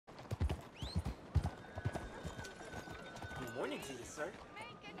to you, sir.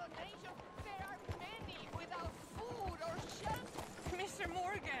 Make a donation. There are many without food or shelter. Mr.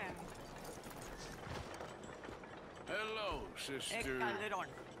 Morgan. Hello, sister. Calderon.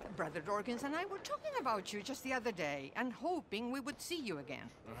 Brother Dorkins and I were talking about you just the other day and hoping we would see you again.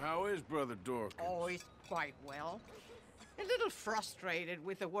 How is Brother Dorkins? Oh, he's quite well. A little frustrated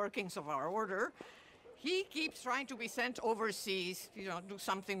with the workings of our order. He keeps trying to be sent overseas, do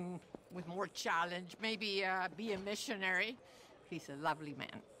something with more challenge, maybe be a missionary. He's a lovely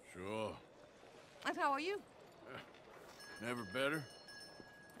man. Sure. And how are you? Never better?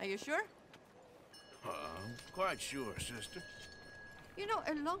 Are you sure? I'm quite sure, sister. You know,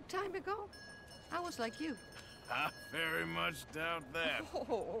 a long time ago, I was like you. I very much doubt that.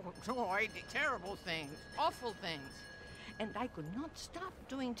 Oh, no, I did terrible things, awful things. And I could not stop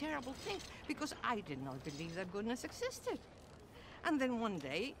doing terrible things because I did not believe that goodness existed. And then one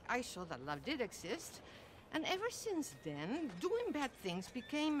day, I saw that love did exist. And ever since then, doing bad things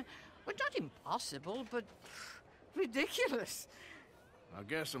became, well, not impossible, but ridiculous. I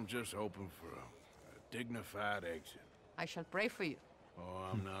guess I'm just hoping for a dignified exit. I shall pray for you. Oh,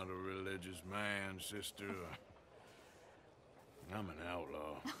 I'm not a religious man, sister. I'm an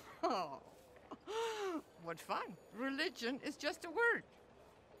outlaw. Oh, what fun. Religion is just a word.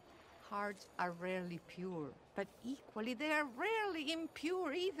 Hearts are rarely pure, but equally they are rarely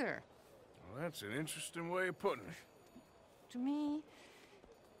impure either. Well, that's an interesting way of putting it. To me,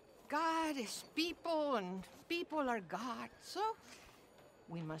 God is people and people are God. So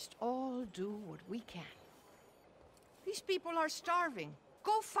we must all do what we can. These people are starving.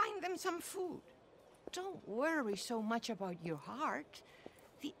 Go find them some food. Don't worry so much about your heart.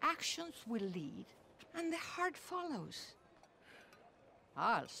 The actions will lead, and the heart follows.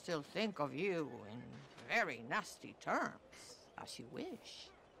 I'll still think of you in very nasty terms, as you wish.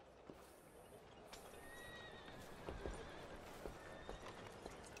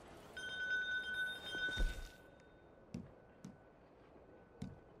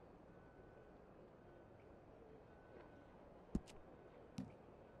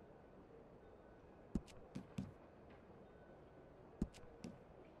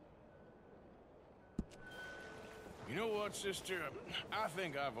 You know what, sister? I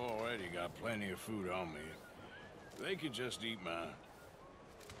think I've already got plenty of food on me. They could just eat mine.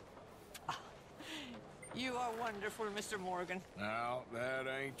 You are wonderful, Mr. Morgan. Now, that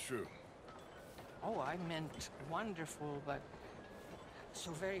ain't true. Oh, I meant wonderful, but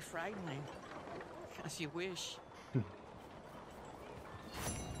so very frightening. As you wish.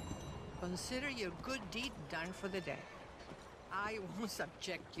 Consider your good deed done for the day. I won't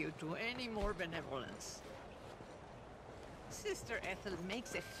subject you to any more benevolence. Sister Ethel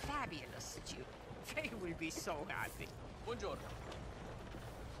makes a fabulous stew. They will be so happy. Buongiorno.